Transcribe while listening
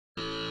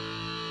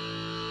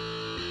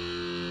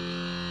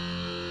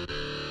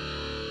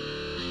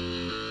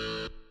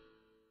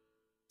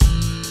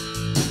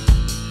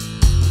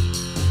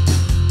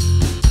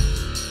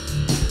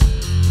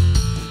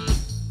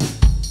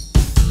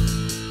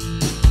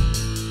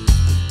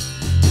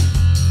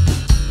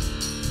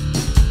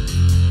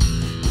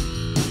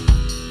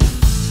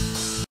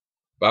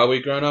Bye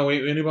week, grind our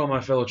week, really well, my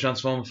fellow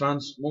Transformer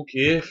fans. Monkey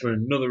here for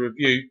another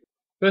review.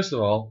 First of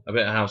all, a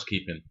bit of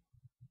housekeeping.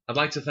 I'd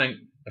like to thank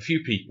a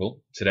few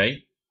people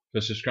today for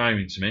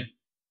subscribing to me.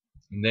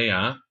 And they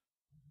are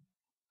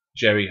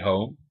Jerry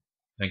Home,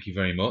 thank you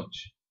very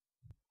much.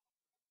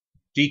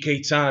 DK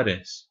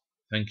TARDIS,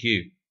 thank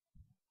you.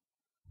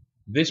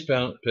 This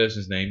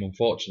person's name,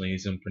 unfortunately,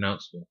 is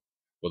unpronounceable,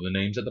 but the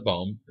name's at the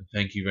bottom, and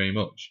thank you very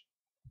much.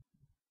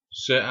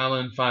 Sir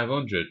Alan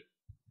 500,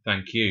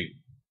 thank you.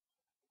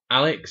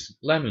 Alex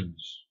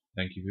Lemons,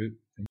 thank you.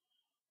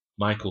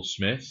 Michael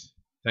Smith,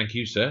 thank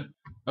you, sir.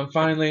 And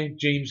finally,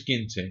 James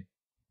Ginty,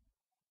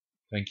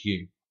 thank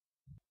you.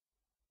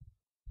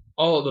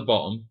 All at the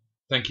bottom,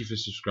 thank you for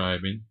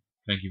subscribing,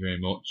 thank you very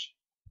much.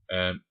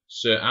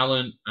 Sir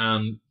Alan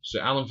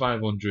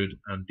 500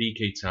 and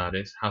DK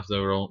TARDIS have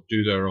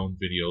do their own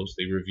videos.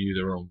 They review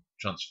their own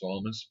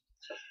Transformers.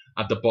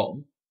 At the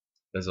bottom,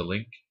 there's a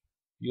link.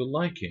 You'll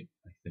like it,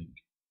 I think.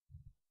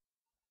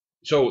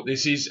 So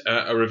this is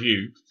a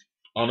review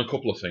on a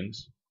couple of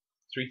things.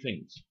 3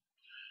 things.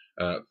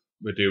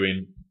 We're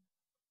doing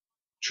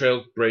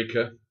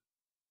Trailbreaker.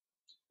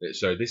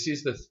 So this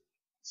is the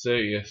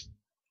 30th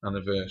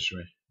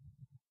anniversary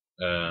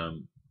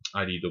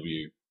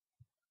IDW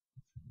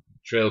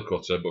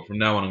Trailcutter, but from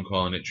now on I'm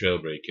calling it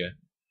Trailbreaker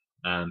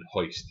and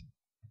Hoist.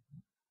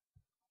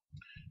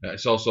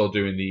 It's also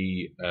doing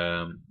the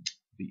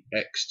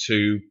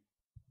X2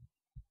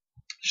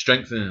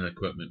 strengthening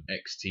equipment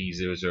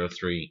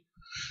XT003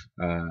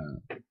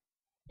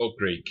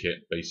 upgrade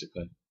kit,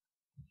 basically.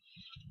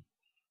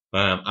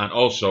 And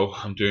also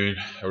I'm doing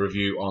a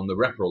review on the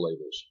repro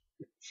labels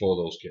for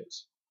those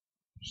kits.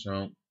 So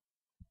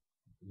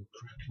we'll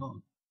crack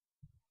on.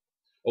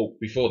 Oh,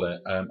 before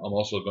that, I'm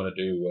also going to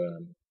do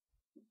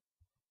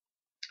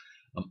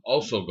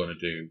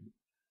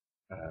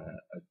a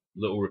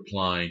little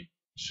reply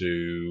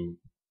to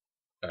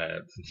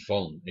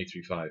Fallen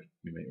 835,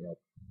 me mate Rob,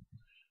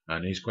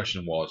 and his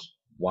question was,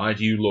 why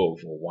do you love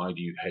or why do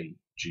you hate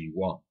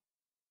G1?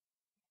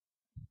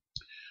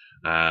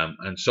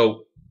 And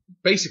so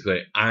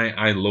basically,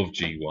 I love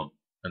G1,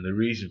 and the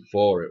reason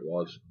for it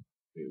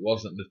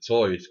wasn't the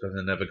toys, because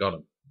I never got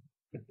them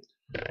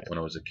when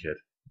I was a kid.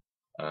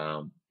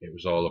 It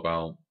was all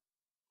about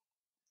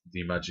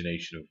the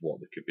imagination of what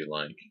they could be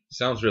like.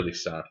 Sounds really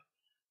sad,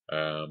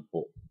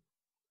 but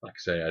like I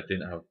say, I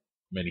didn't have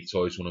many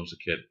toys when I was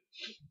a kid,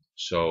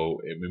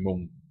 so my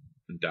mum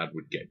and dad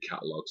would get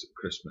catalogs at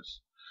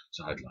Christmas,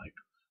 so I'd like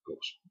go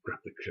grab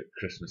the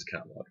Christmas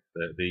catalog,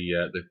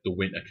 the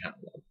winter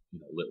catalog,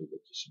 little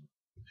bits or something,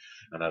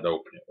 and I'd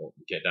open it up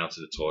and get down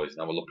to the toys and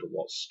have a look at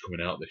what's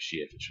coming out this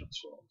year for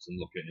Transformers, and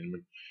look at it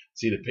and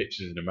see the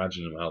pictures and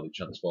imagine them how they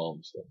transform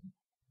and stuff.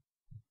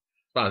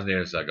 About as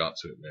near as I got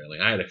to it, really.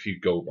 I had a few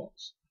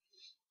GoBots,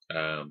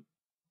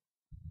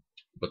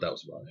 but that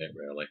was about it,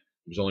 really.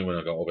 It was only when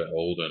I got a bit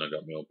older and I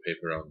got my own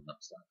paper round and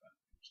that stuff.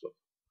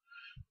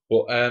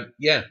 But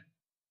yeah,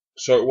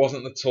 so it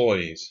wasn't the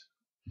toys.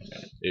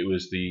 It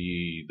was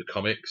the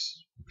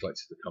comics. I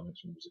collected the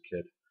comics when I was a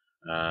kid,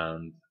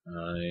 and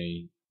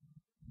I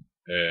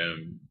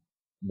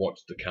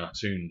watched the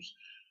cartoons.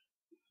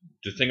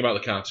 The thing about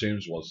the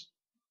cartoons was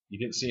you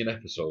didn't see an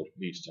episode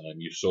each time.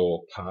 You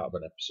saw part of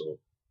an episode.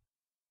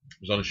 It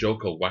was on a show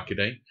called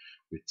Wackaday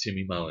with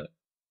Timmy Mallet,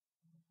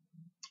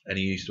 and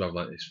he used to have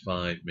like this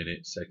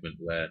 5-minute segment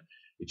where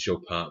he'd show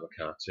part of a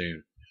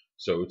cartoon.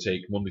 So it would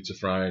take Monday to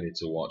Friday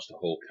to watch the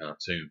whole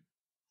cartoon.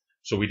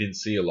 So we didn't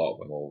see a lot of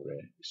them over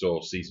here. We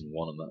saw season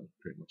 1 and that was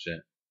pretty much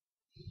it.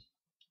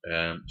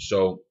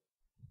 So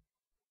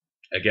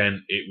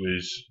again, it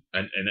was,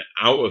 and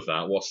out of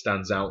that, what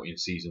stands out in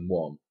season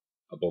 1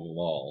 above them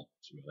all,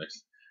 to be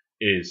honest,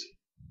 is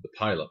the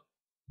pilot.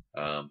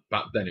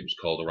 Back then it was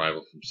called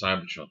Arrival from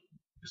Cybertron,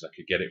 because I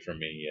could get it from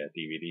my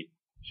DVD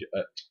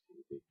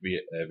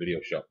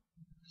video shop,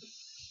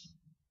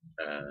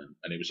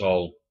 and it was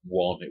all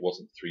one. It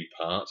wasn't 3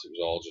 parts. It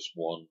was all just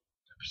one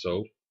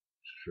episode,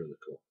 which was really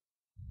cool.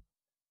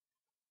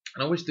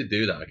 And I wish they'd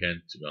do that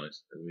again, to be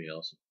honest. It would be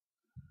awesome.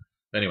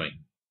 Anyway,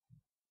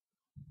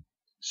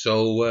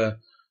 so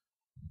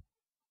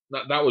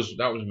that was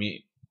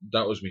me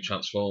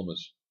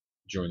Transformers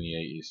during the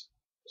 80s.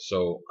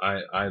 So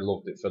I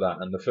loved it for that.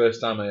 And the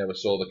first time I ever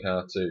saw the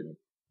cartoon,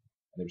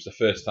 and it was the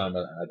first time I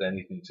had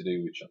anything to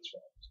do with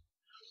Transformers,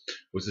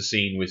 was the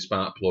scene with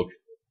Sparkplug,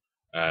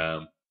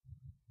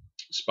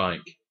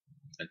 Spike,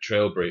 and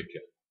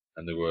Trailbreaker,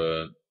 and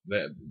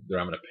they're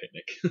having a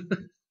picnic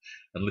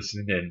and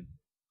listening in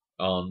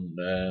on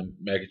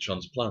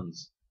Megatron's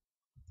plans.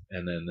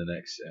 And then the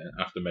next,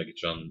 after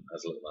Megatron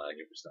has a little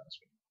argument with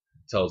Starscream,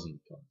 tells them the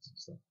plans and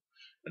stuff.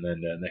 And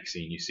then next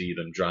scene, you see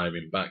them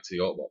driving back to the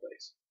Autobot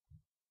base.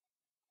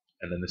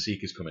 And then the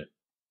Seekers come in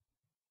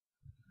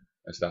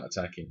and start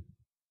attacking.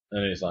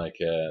 And it's like,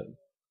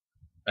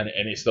 and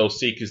it's those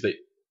Seekers that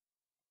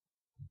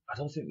I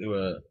don't think they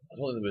were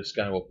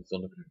Skywalker and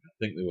Thundercracker. I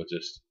think they were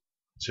just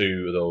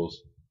 2 of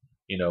those,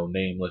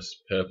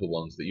 nameless purple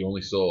ones that you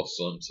only saw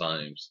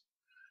sometimes,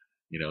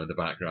 in the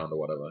background or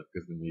whatever,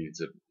 because they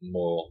needed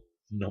more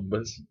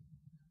numbers.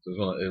 So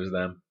it was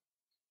them.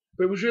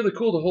 But it was really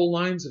cool, the whole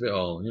lines of it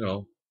all, you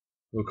know.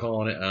 We were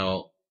calling it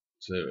out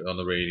on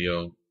the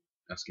radio,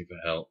 asking for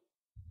help.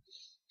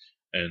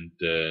 And,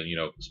 you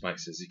know, Spike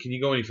says, "Can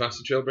you go any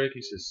faster, Trailbreaker?"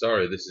 He says,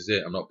 "Sorry, this is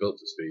it. I'm not built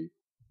for speed.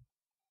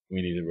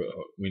 We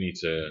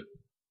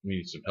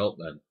need some help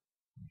then."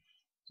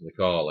 So they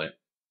call it.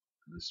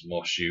 And there's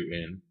more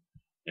shooting.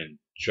 And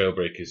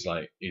Trailbreaker's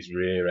like, his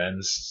rear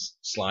end's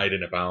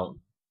sliding about.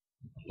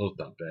 I love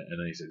that bit. And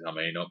then he says, "I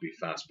may not be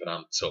fast, but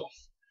I'm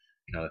tough,"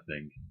 kind of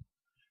thing.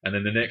 And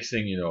then the next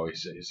thing you know, he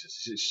says,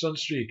 "It's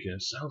Sunstreaker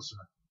and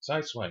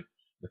Sideswipe.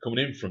 They're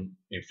coming in front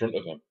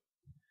of him."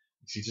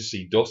 You just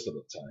see dust at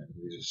the time.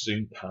 They just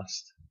zoom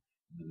past,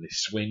 and then they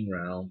swing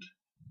round,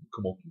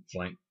 come up and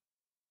flank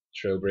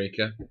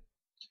Trailbreaker,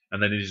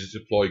 and then they just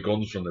deploy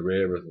guns from the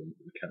rear of them,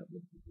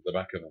 the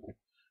back of them,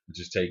 and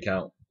just take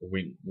out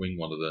wing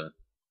one of the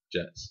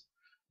jets,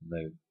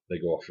 and they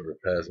go off for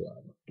repairs or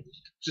whatever.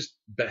 Just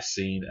best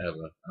scene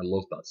ever. I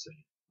loved that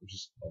scene. It was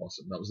just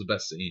awesome. That was the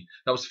best scene.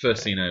 That was the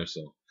first scene I ever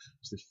saw. It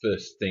was the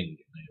first thing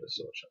I ever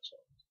saw.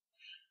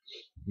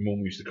 My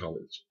mum used to call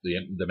it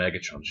the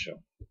Megatron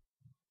show.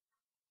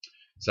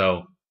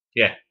 So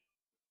yeah,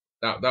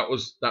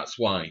 that's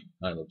why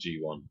I love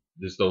G1.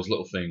 There's those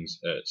little things.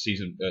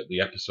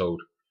 The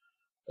episode,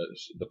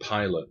 the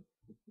pilot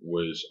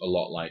was a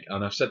lot like,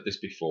 and I've said this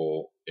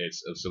before.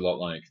 It's a lot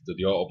like the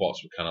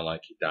Autobots were kind of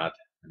like your dad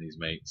and his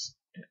mates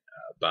at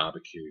a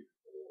barbecue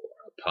or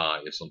a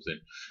pie or something,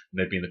 and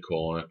they'd be in the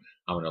corner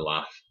having a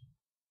laugh,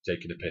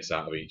 taking the piss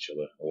out of each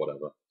other or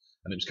whatever.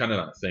 And it was kind of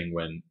that thing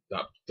when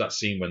that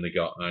scene when they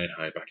got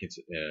Ironhide back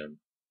into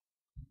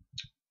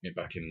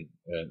back in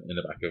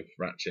the back of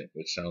Ratchet,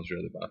 which sounds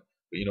really bad,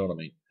 but you know what I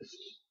mean.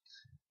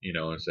 You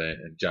know,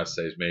 and Jazz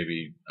says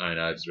maybe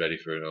Ironhide's ready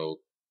for an old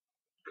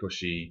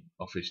cushy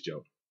office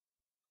job.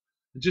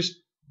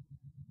 Just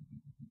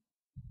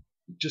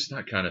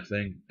that kind of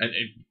thing. And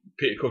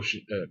Peter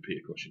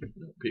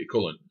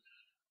Cullen,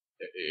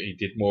 he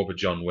did more of a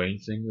John Wayne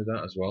thing with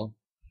that as well,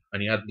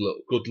 and he had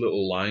good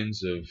little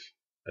lines of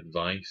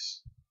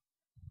advice.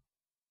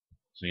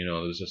 So, you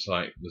know, there's a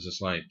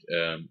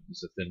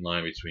thin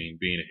line between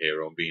being a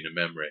hero and being a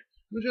memory.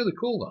 It was really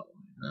cool, that one.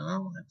 You know, I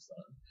liked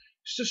that.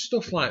 It's just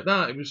stuff like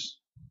that. It was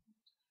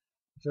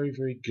very,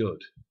 very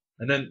good.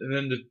 And then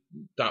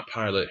that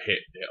pilot hit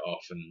it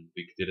off, and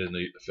we did it in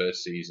the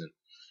first season.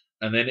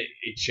 And then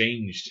it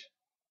changed.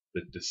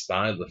 The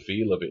style, the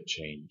feel of it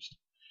changed,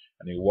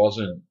 and it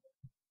wasn't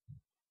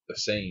the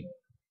same.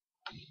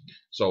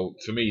 So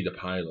for me, the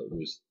pilot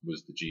was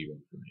the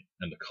G1 for me,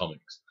 and the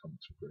comics were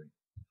great.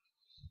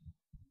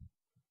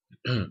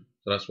 So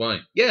that's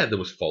why. Yeah, there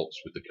was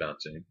faults with the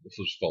cartoon. There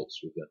was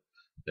faults with the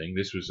thing.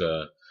 This was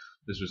a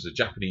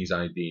Japanese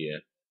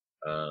idea,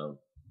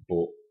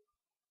 but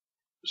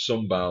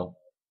somehow,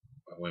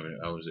 wait a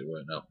minute, how was it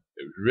working out?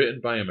 It was written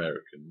by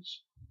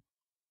Americans,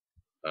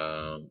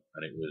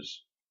 and it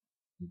was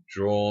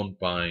drawn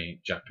by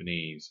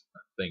Japanese,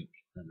 I think,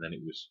 and then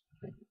it was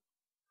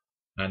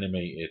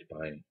animated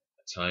by a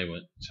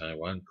Taiwan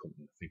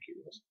company, I think it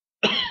was.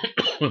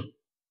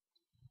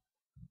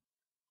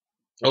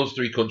 Those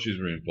three countries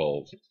were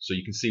involved, so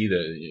you can see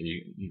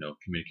the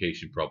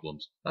communication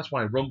problems. That's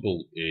why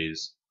Rumble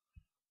is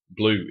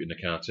blue in the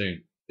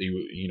cartoon.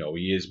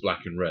 He is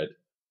black and red.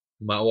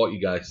 No matter what you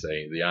guys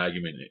say, at the end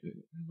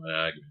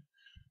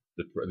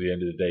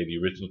of the day, the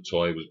original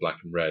toy was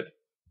black and red,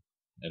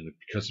 and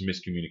because of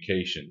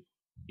miscommunication,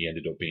 he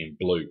ended up being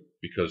blue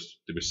because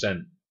they were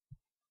sent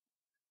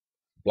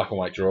black and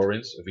white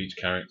drawings of each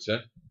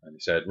character, and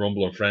it said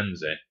Rumble and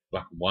Frenzy,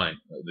 black and white.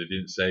 They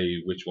didn't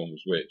say which one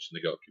was which, and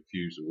they got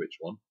confused with which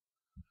one.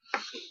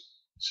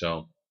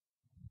 So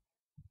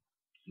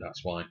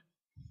that's why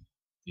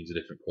he's a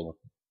different colour.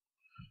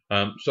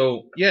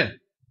 So yeah,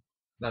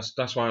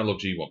 that's why I love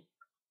G1.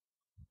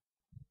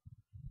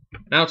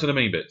 Now to the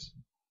main bits.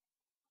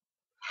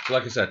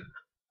 Like I said,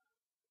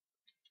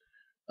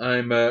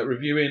 I'm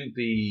reviewing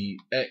the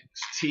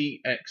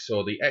XTX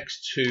or the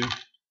X2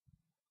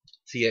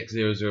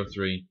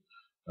 TX003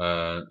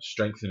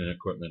 strengthening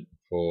equipment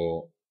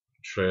for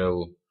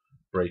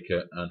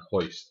Trailbreaker and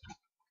Hoist.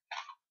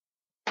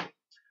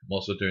 I'm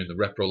also doing the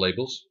repro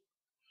labels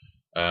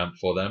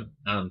for them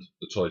and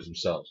the toys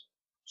themselves.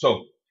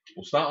 So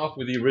we'll start off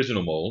with the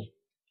original mold,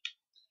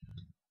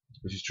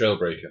 which is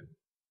Trailbreaker.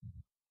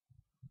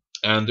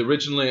 And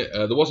originally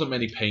there wasn't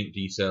many paint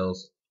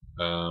details.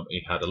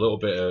 It had a little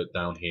bit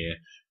down here.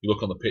 If you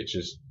look on the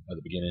pictures at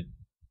the beginning,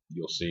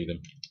 you'll see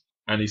them.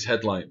 And his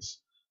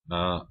headlights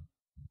are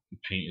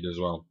painted as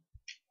well.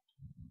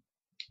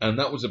 And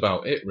that was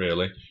about it,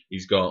 really.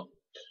 He's got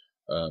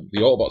the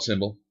Autobot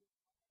symbol.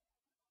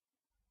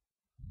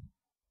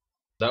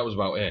 That was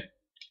about it.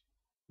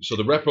 So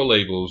the repro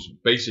labels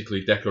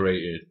basically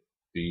decorated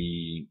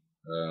the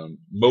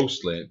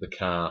mostly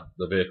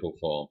the vehicle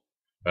form.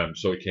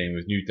 So it came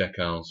with new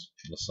decals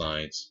on the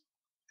sides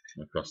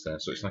and across there.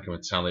 So it's like a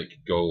metallic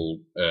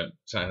gold,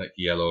 metallic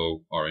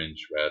yellow,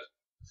 orange, red.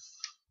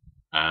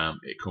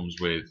 It comes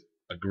with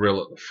a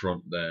grille at the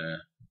front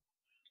there,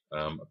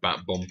 a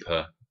back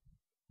bumper,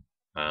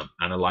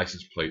 and a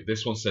license plate.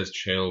 This one says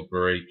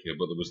Trailbreaker,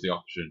 but there was the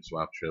option to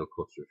have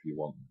Trailcutter if you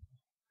want.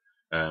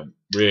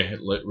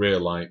 Rear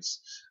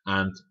lights,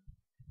 and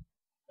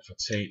if I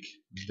take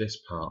this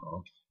part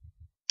off,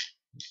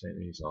 let's take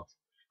these off.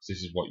 So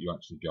this is what you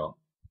actually got.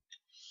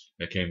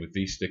 It came with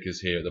these stickers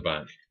here at the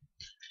back,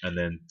 and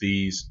then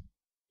these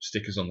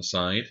stickers on the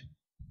side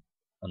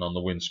and on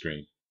the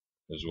windscreen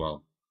as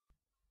well.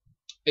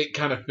 It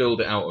kind of filled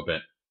it out a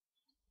bit.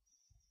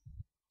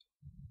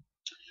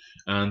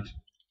 And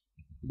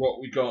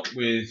what we got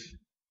with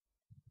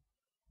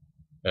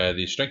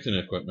the strengthening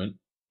equipment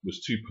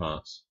was two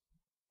parts.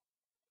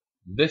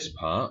 This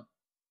part,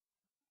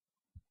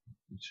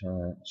 which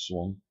I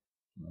swung,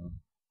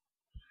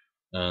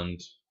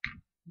 and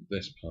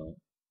this part.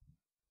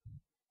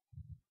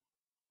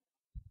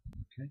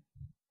 Okay.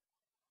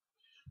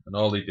 And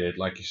all they did,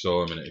 like you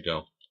saw a minute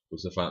ago,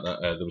 was the fact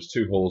that there was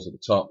two holes at the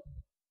top.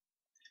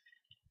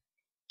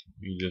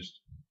 You just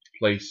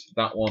place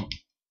that one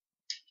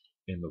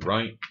in the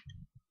right.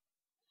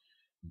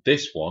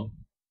 This one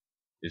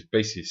is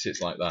basically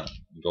sits like that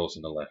and goes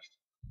in the left,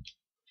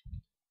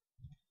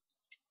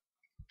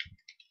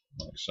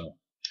 like so,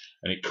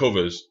 and it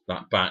covers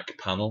that back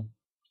panel,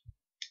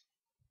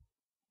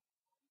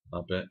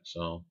 that bit.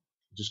 So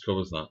it just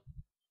covers that.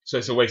 So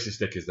it's a waste of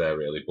stickers there,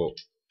 really, but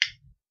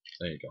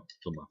there you go.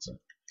 Doesn't matter.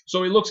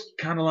 So it looks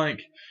kind of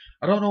like,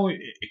 I don't know,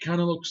 it kind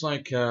of looks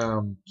like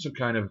some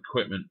kind of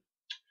equipment.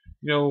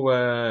 You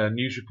know,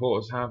 news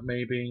reporters have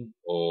maybe,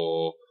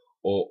 or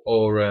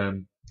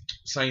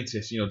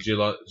scientists, you know,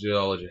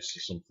 geologists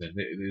or something.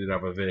 They'd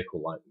have a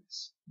vehicle like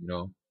this, you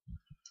know.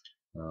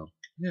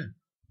 Yeah,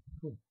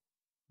 cool.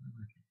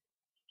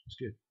 It's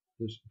good.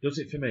 Does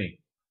it for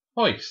me.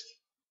 Hoist.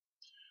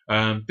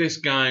 This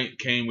guy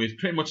came with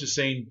pretty much the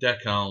same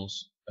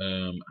decals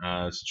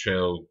as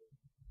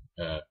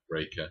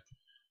Trailbreaker.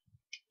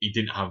 He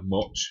didn't have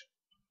much.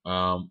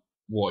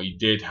 What he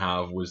did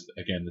have was,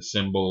 again, the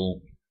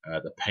symbol.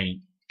 The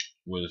paint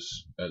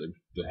was the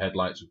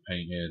headlights were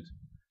painted,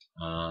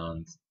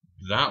 and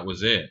that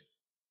was it.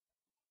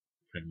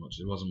 Pretty much,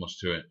 there wasn't much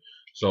to it.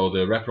 So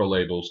the repro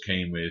labels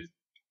came with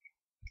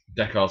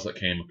decals that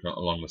came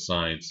along the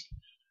sides.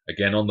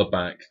 Again, on the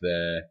back,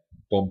 there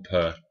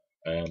bumper.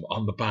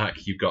 On the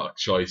back, you've got a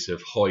choice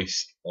of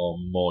Hoist or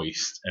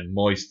Moist, and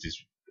Moist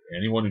is,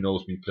 anyone who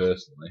knows me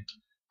personally,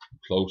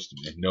 close to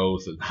me,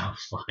 knows that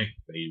that's my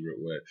favourite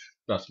word.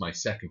 That's my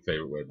second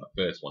favourite word. My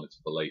first one is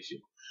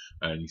fallacious,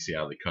 and you see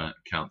how they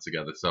count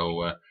together.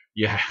 So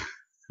yeah.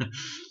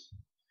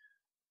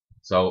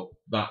 So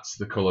that's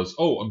the colours.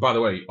 Oh, and by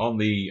the way, on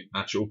the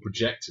actual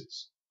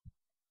projectors,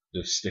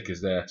 there's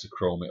stickers there to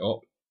chrome it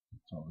up,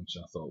 which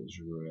I thought was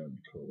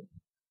really cool.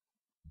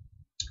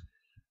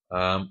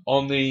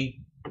 On the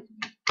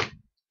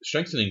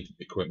strengthening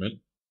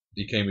equipment,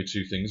 he came with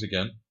two things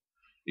again.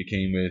 He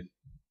came with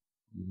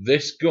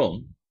this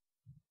gun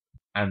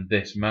and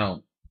this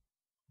mount.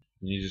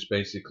 And you just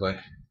basically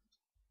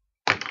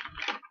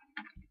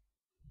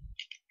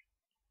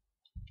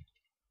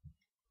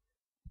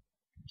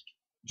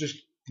just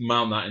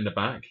mount that in the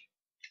back.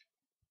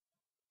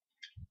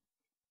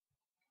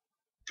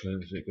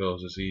 It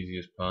goes as easy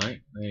as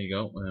pie. There you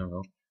go. There we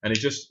go. And it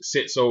just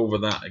sits over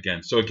that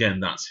again. So again,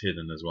 that's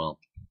hidden as well.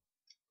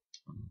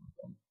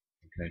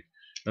 Okay.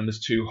 And there's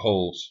two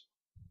holes.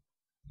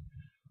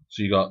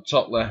 So you got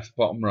top left,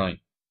 bottom right.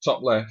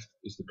 Top left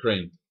is the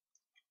crane.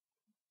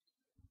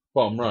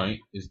 Bottom right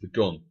is the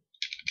gun.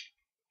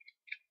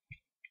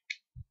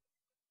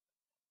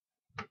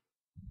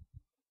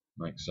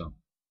 Like so.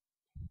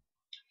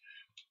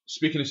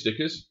 Speaking of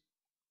stickers,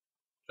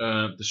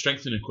 the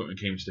strengthening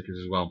equipment came with stickers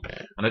as well,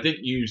 and I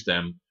didn't use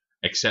them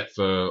except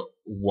for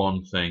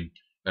one thing.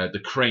 The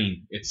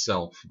crane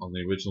itself on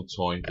the original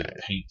toy, the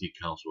paint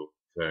decals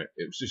were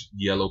it was just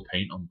yellow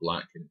paint on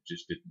black, and it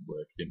just didn't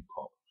work, it didn't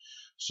pop.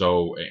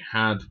 So it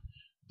had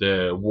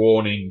the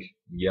warning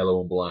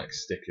yellow and black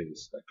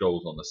stickers that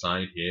goes on the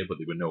side here, but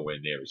they were nowhere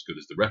near as good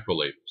as the repro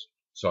labels.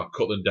 So I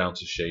cut them down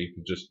to shape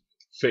and just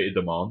fitted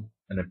them on,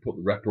 and then put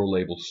the repro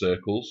label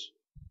circles.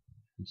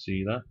 You can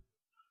see that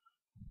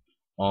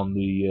on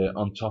the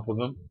on top of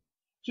them,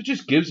 so it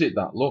just gives it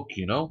that look,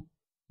 you know.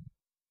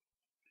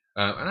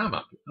 And I'm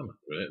happy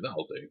with it.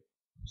 That'll do.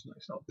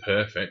 It's not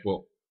perfect,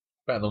 but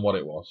better than what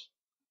it was.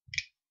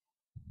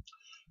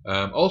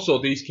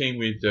 Also, these came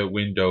with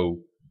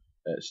window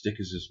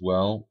stickers as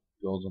well.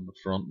 Goes on the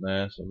front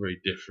there, so very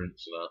different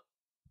to that.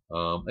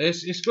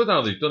 It's good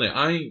how they've done it.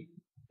 I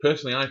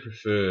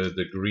prefer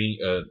the green,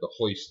 the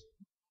Hoist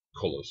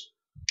colours.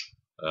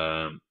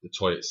 The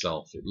toy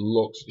itself, it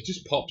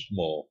just pops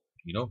more,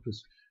 you know,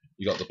 because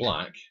you got the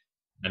black,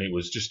 and it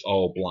was just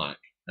all black,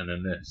 and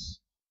then this.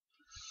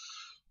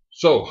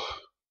 So,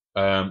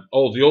 the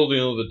only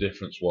other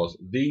difference was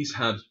these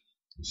had,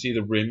 see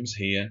the rims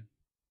here,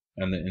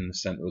 and in the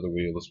center of the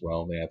wheel as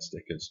well. They had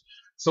stickers.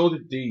 So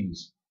did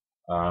these,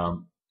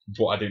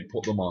 but I didn't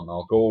put them on.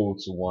 I'll go over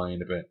to why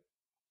in a bit.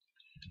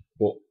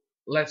 But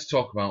let's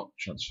talk about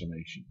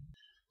transformation.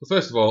 So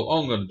first of all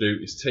I'm going to do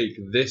is take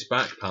this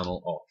back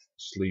panel off.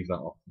 Just leave that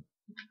off.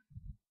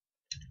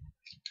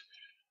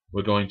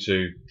 we're going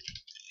to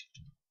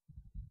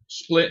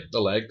split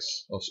the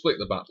legs, or split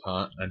the back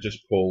part, and just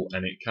pull,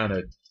 and it kind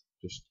of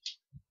just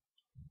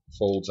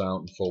folds out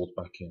and folds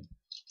back in,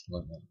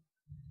 like that.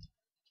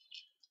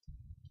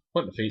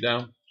 Put the feet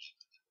down,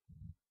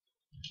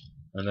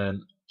 and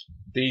then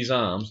these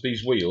arms,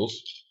 these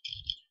wheels,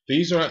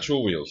 these are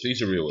actual wheels,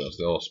 these are real wheels,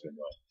 they all spin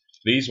right.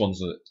 These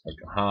ones are like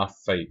half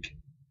fake.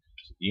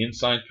 So the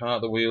inside part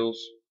of the wheels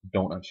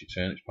don't actually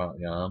turn, it's part of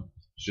the arm,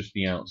 it's just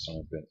the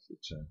outside bit that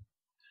turn.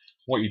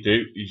 What you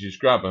do is you just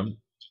grab them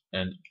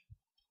and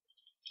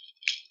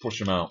push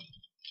them out,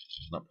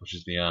 and that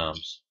pushes the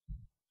arms.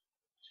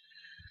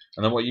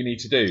 And then what you need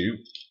to do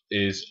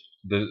is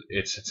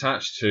it's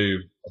attached to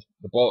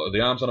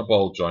the arm's on a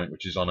ball joint,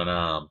 which is on an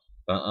arm.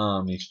 That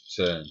arm needs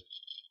to turn.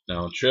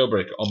 Now,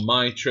 on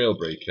my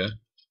Trailbreaker,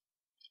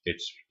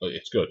 it's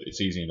good.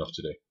 It's easy enough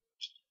to do.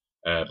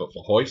 But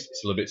for Hoist,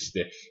 it's a little bit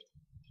stiff.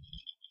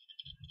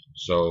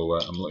 So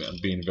I'm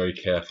being very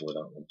careful with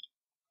that one.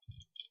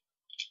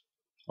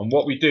 And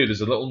what we do,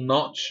 there's a little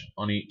notch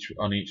on each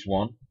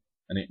one,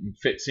 and it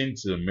fits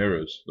into the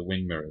mirrors, the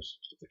wing mirrors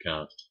of the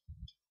car.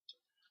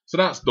 So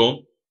that's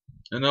done.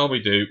 And all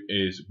we do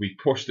is we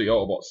push the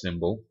Autobot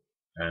symbol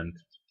and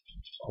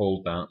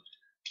hold that.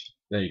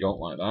 There you go,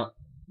 like that.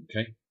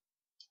 Okay.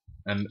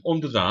 And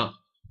under that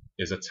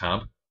is a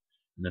tab,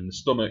 and then the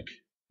stomach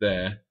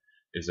there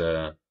is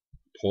a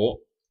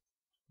port.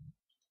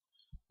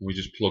 We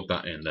just plug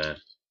that in there.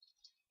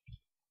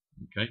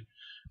 Okay.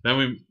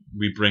 Then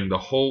we bring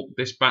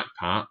this back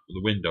part,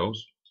 the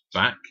windows,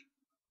 back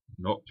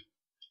and up,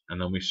 and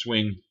then we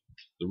swing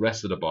the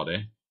rest of the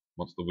body,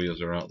 once the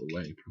wheels are out of the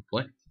way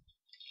properly,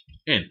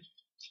 in.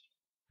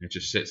 It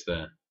just sits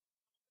there.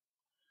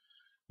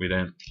 We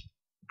then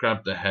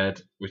grab the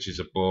head, which is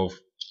above,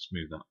 let's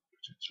move that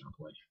projector out of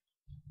the way,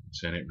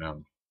 turn it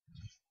round,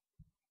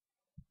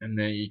 and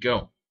there you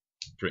go.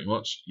 Pretty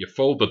much, you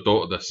fold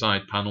the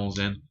side panels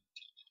in,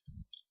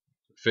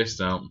 fist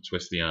out, and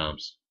twist the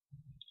arms.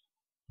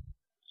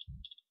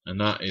 And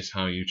that is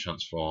how you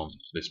transform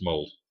this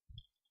mold.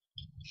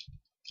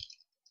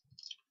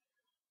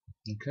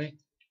 Okay.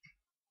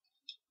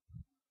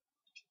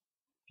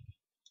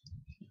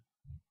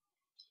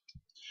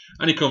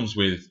 And it comes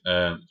with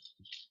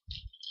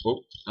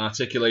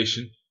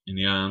articulation in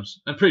the arms,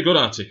 and pretty good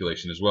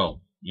articulation as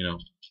well. You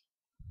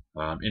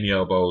know, in the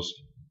elbows,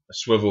 a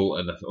swivel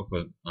in the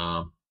upper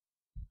arm.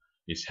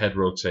 His head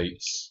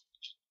rotates.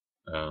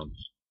 Come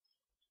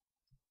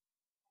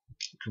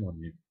on,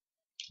 you.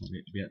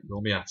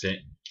 Don't be at it.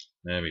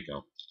 There we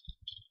go.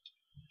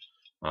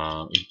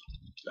 It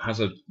has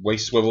a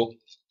waist swivel,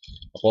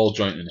 a ball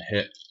joint in the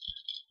hip,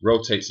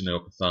 rotates in the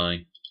upper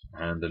thigh,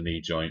 and the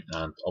knee joint,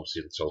 and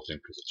obviously the toe thing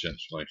because of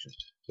transformation.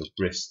 The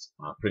wrists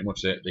are pretty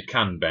much it. They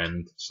can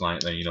bend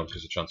slightly, you know,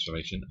 because of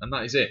transformation, and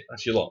that is it.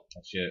 That's your lot.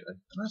 And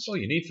that's all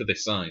you need for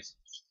this size.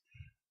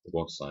 We'll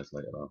go on to size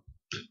later though.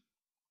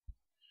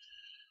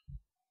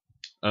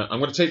 I'm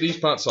going to take these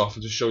parts off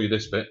and just show you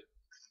this bit.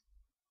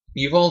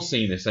 You've all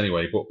seen this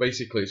anyway, but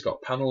basically it's got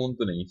a panel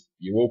underneath.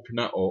 You open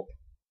that up.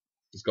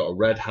 It's got a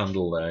red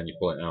handle there, and you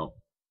pull it out.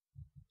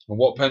 And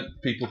what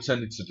people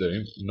tended to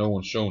do, no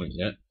one's shown it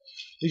yet,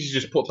 is you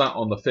just put that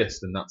on the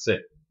fist, and that's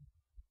it.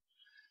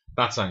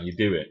 That's how you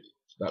do it.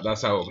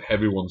 That's how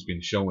everyone's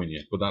been showing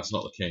you, but that's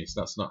not the case.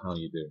 That's not how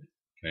you do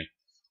it. Okay.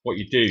 What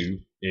you do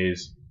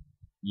is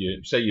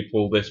you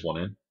pull this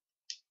one in,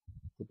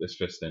 put this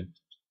fist in.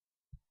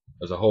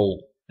 There's a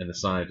hole in the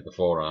side of the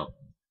forearm.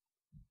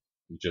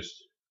 You just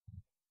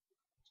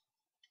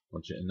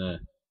punch it in there,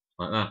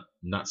 like that,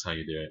 and that's how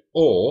you do it.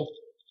 Or,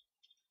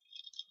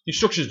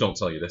 instructions don't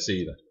tell you this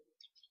either.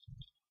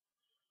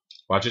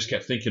 But I just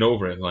kept thinking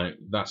over it, like,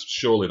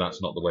 surely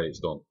that's not the way it's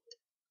done.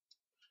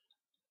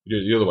 You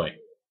do it the other way.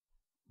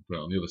 Put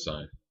it on the other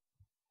side.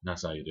 And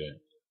that's how you do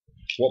it.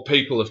 What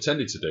people have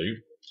tended to do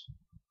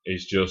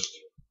is just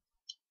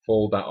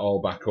fold that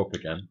all back up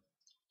again,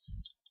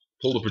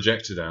 pull the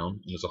projector down,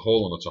 and there's a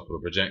hole on the top of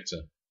the projector.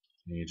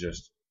 And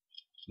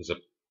there's a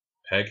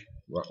peg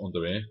right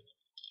under here.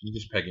 You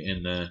just peg it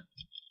in there.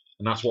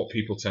 And that's what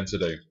people tend to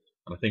do.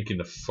 And I think in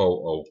the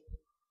photo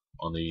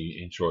on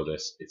the intro of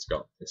this, it's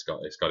got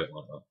it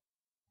like that.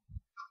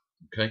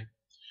 Okay?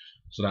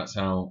 So that's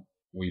how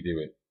we do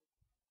it.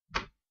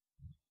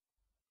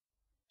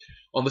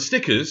 On the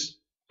stickers,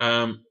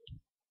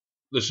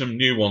 there's some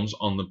new ones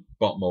on the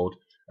bot mode.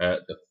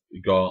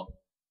 You got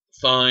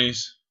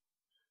thighs,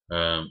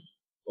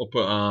 upper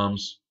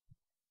arms,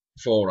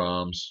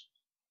 forearms,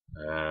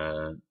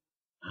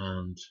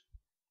 and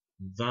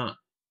that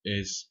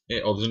is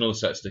it. Oh, there's another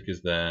set of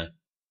stickers there,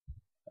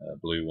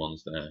 blue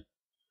ones there.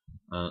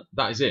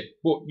 That is it.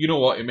 But you know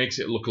what? It makes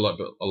it look a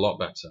lot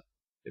better.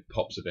 It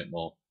pops a bit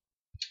more.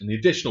 And the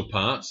additional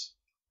parts,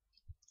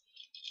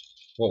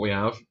 what we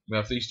have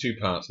these two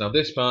parts. Now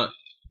this part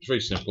is very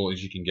simple,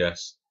 as you can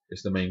guess.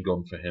 It's the main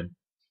gun for him.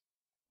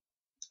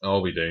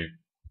 All we do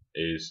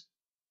is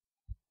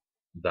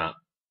that.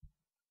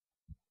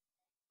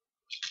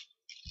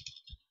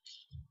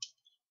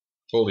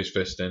 Fold his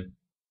fist in.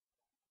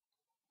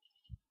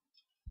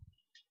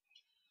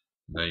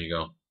 There you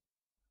go.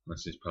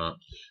 That's this part.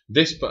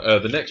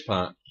 The next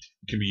part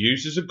can be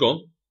used as a gun,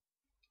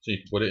 so you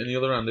can put it in the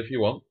other hand if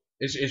you want.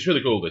 It's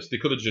really cool. This they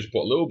could have just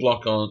put a little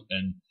block on,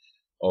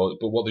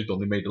 but what they've done,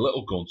 they made a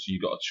little gun, so you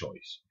got a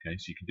choice. Okay,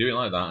 so you can do it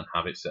like that and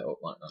have it set up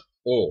like that,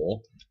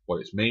 or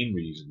what its main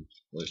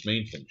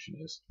function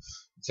is,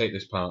 you take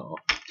this part off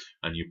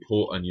and you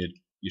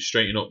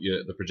straighten up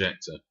the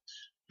projector.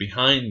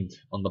 Behind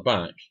on the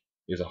back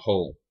is a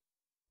hole,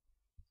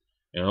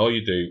 and all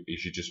you do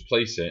is you just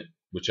place it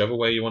whichever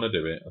way you want to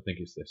do it. I think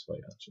it's this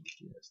way actually.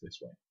 Yeah, it's this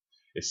way.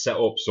 It's set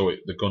up so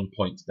the gun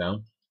points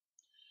down.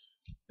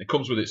 It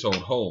comes with its own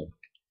hole,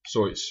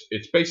 so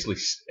it's basically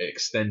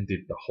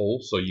extended the hole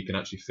so you can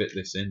actually fit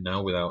this in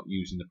now without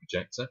using the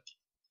projector.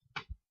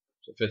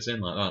 So it fits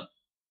in like that. A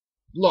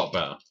lot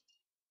better,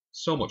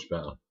 so much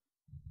better.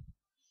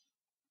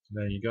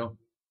 There you go.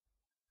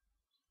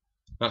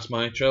 That's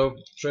my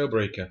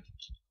Trailbreaker.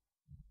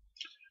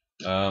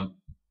 I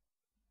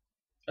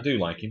do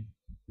like him.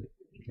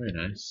 Very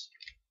nice.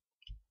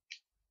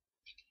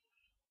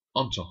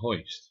 On to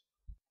Hoist.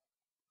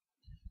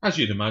 As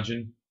you'd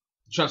imagine,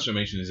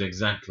 transformation is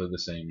exactly the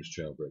same as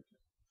Trailbreaker.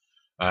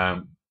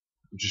 I'm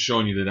just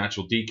showing you the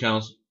actual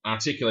decals,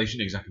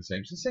 articulation exactly the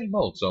same. It's the same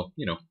mold, so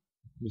you know,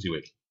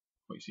 WYSIWYG.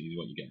 What you see is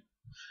what you get.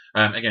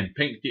 Again,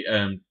 paint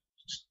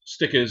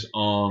stickers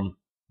on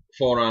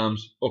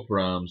forearms, upper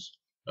arms.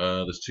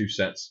 There's 2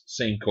 sets,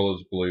 same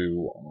colours,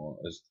 blue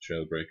as the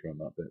Trailbreaker on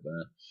that bit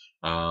there.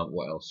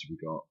 What else have we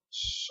got?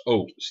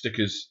 Oh,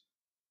 stickers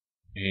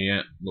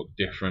here look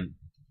different.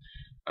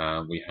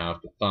 We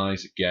have the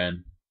thighs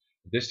again.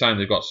 This time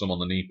they've got some on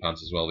the knee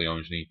pads as well, the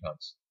orange knee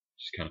pads,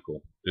 which is kind of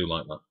cool. I do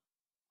like that.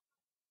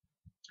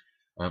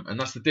 And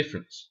that's the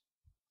difference.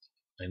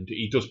 And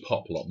he does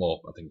pop a lot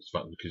more, I think,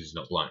 because he's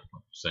not black,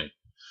 like I'm saying.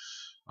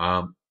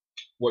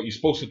 What you're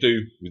supposed to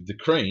do with the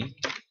crane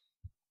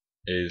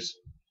is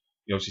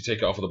you obviously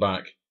take it off of the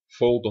back,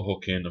 fold the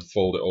hook in and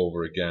fold it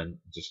over again.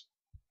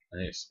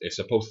 And it's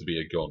supposed to be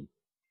a gun.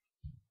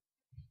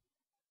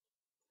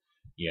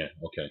 Yeah,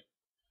 okay.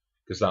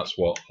 Because that's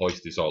what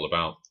Hoist is all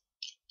about.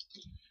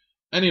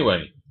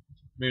 Anyway,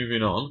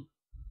 moving on.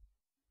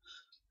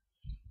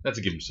 Had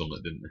to give him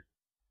something, didn't they?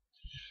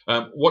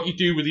 What you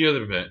do with the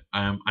other bit,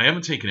 I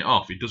haven't taken it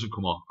off. It doesn't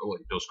come off. Well,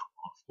 it does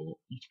come off, but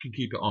you can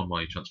keep it on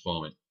while you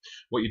transform it.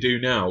 What you do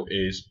now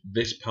is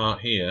this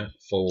part here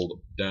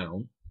fold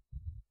down,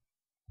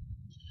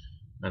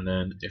 and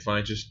then if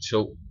I just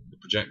tilt the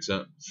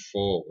projector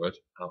forward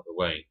out of the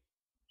way,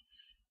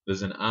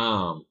 there's an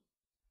arm.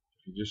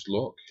 If you just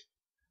look,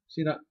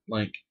 see that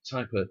like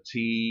type of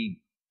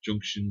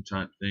T-junction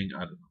type thing?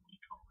 I don't know what you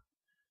call it.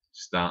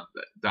 Just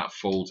that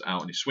folds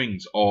out and it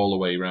swings all the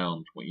way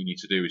around. What you need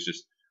to do is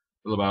just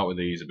fill about with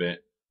these a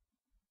bit,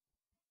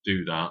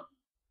 do that,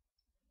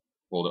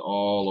 fold it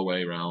all the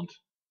way around,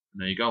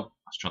 and there you go.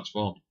 That's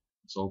transformed.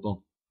 It's all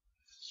done.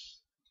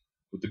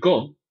 With the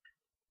gun,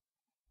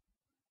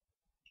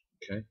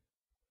 okay,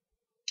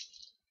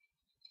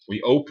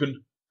 we open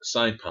the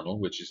side panel,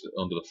 which is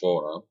under the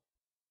forearm.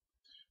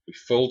 We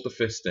fold the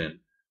fist in,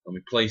 and we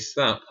place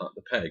that part,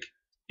 the peg,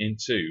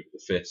 into the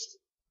fist.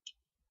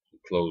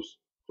 Close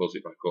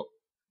it back up,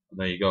 and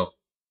there you go.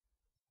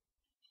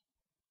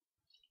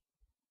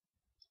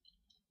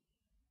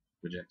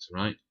 Projector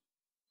right,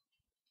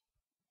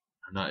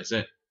 and that is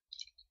it.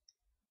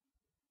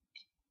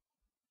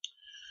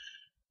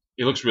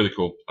 He looks really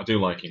cool. I do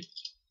like him.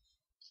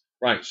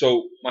 Right,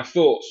 so my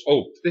thoughts.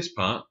 Oh, this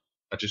part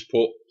I just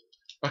put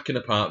back in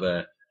the part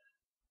there.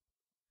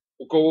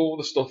 We'll go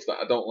over the stuff that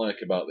I don't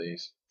like about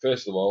these.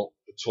 First of all,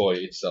 the toy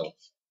itself.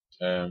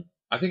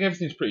 I think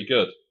everything's pretty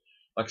good.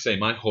 Like I say,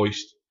 my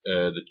Hoist,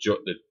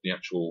 the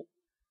actual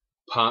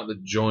part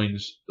that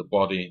joins the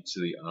body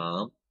to the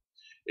arm,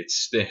 it's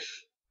stiff,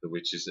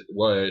 which is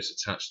where it's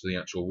attached to the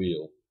actual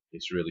wheel.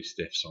 It's really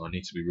stiff, so I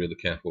need to be really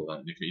careful with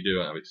that. And if you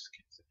do it,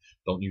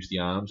 don't use the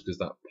arms because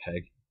that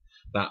peg,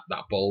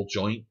 that ball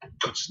joint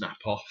could snap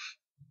off.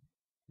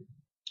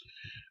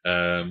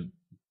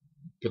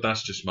 But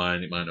that's just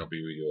mine. It might not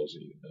be with yours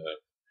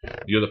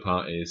either. The other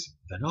part is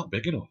they're not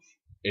big enough.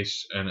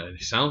 And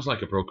it sounds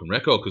like a broken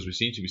record because we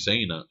seem to be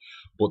saying that,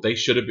 but they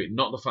should have been.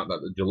 Not the fact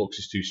that the deluxe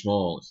is too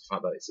small; it's the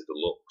fact that it's a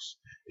deluxe.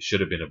 It should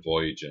have been a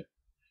Voyager.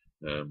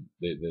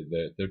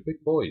 They're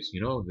big boys,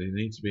 you know. They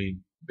need to be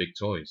big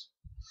toys.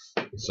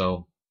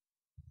 So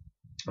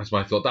that's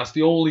my thought. That's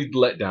the only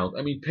letdown.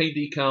 I mean, paint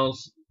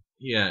decals,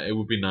 yeah, it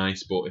would be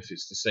nice, but if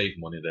it's to save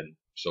money, then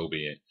so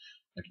be it.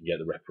 I can get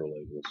the repro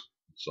labels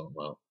and sort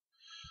them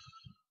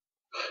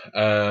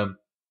out.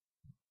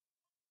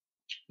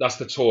 That's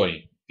the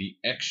toy. The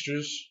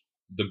extras,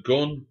 the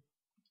gun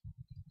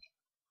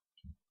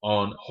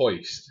on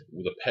Hoist,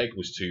 well, the peg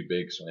was too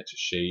big, so I had to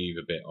shave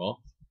a bit off.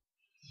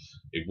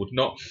 It would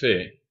not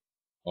fit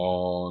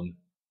on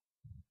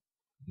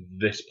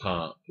this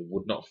part. It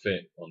would not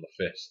fit on the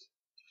fist,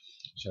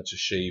 so I had to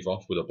shave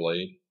off with a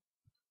blade.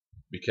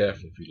 Be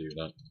careful if you do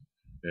that.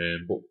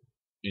 But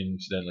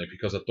incidentally,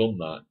 because I've done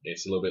that,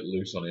 it's a little bit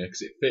loose on here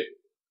because it fit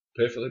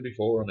perfectly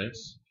before on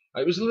this.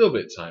 It was a little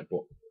bit tight, but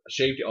I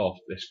shaved it off.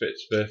 This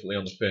fits perfectly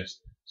on the fist,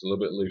 It's a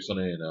little bit loose on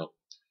here now.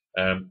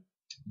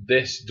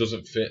 This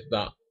doesn't fit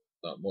that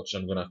much.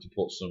 I'm going to have to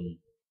put some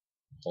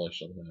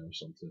polish on there or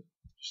something,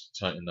 just to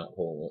tighten that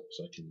hole up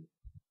so it'll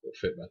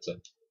fit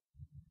better.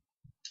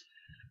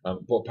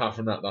 But apart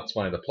from that, that's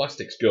fine. The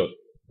plastic's good.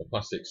 The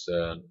plastic's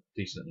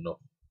decent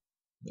enough.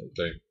 It'll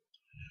do.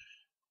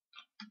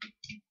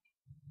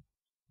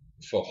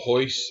 For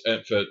hoist,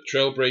 for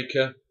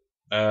Trailbreaker,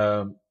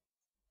 the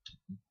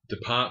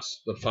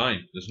parts are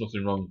fine. There's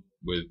nothing wrong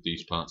with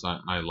these parts.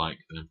 I like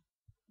them.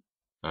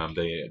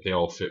 They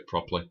all fit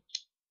properly.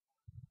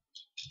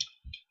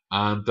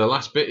 And the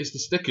last bit is the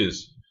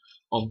stickers.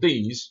 On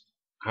these,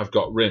 have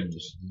got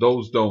rims.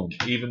 Those don't.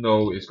 Even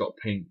though it's got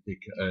paint, the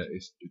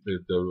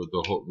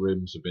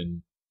rims have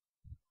been,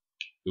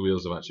 the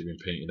wheels have actually been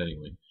painted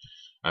anyway.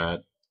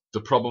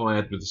 The problem I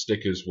had with the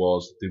stickers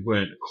was they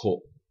weren't cut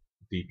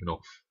deep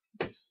enough,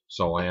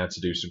 so I had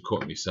to do some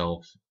cutting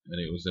myself, and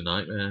it was a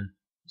nightmare.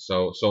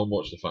 So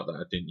much the fact that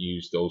I didn't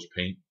use those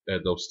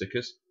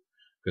stickers,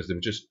 because they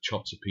were just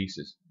chopped to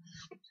pieces.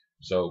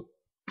 So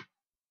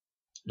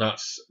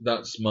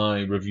that's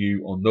my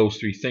review on those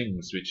three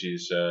things, which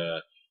is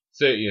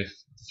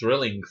 30th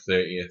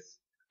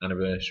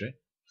anniversary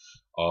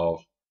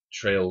of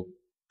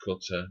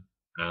Trailcutter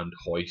and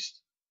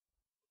Hoist,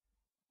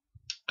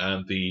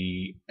 and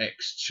the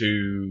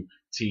X2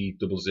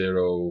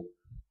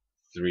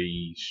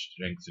 T003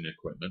 strengthening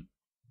equipment,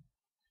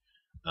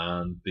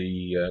 and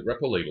the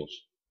Repo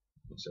labels.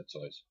 What's that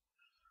toys?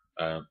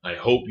 I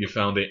hope you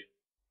found it.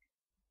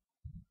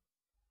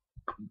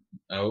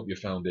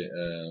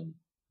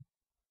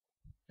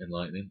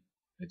 Enlightening,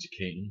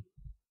 educating.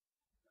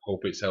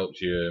 Hope it's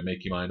helped you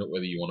make your mind up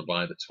whether you want to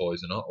buy the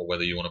toys or not, or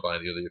whether you want to buy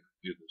the other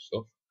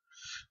stuff.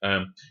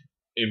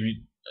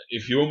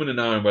 If you're umming and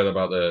ahhing whether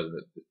about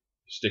the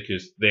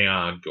stickers, they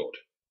are good.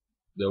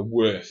 They're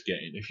worth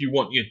getting. If you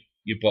want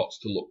your bots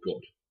to look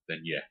good,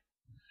 then yeah.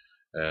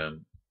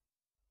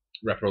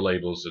 Repro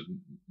labels are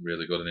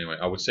really good anyway.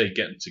 I would say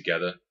get them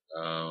together.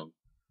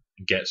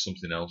 Get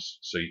something else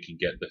so you can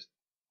get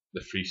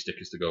the free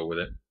stickers to go with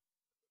it.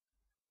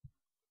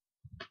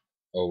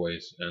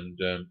 Always. And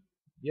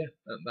yeah,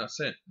 that's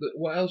it.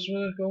 What else were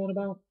we going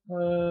about?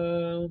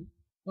 Well,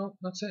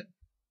 that's it.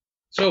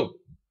 So,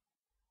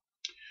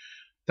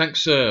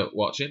 thanks for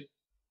watching.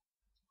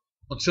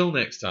 Until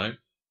next time,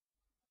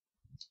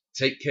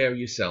 take care of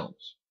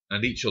yourselves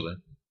and each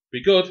other.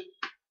 Be good.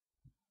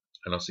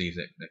 And I'll see you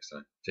next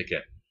time. Take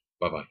care.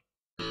 Bye-bye.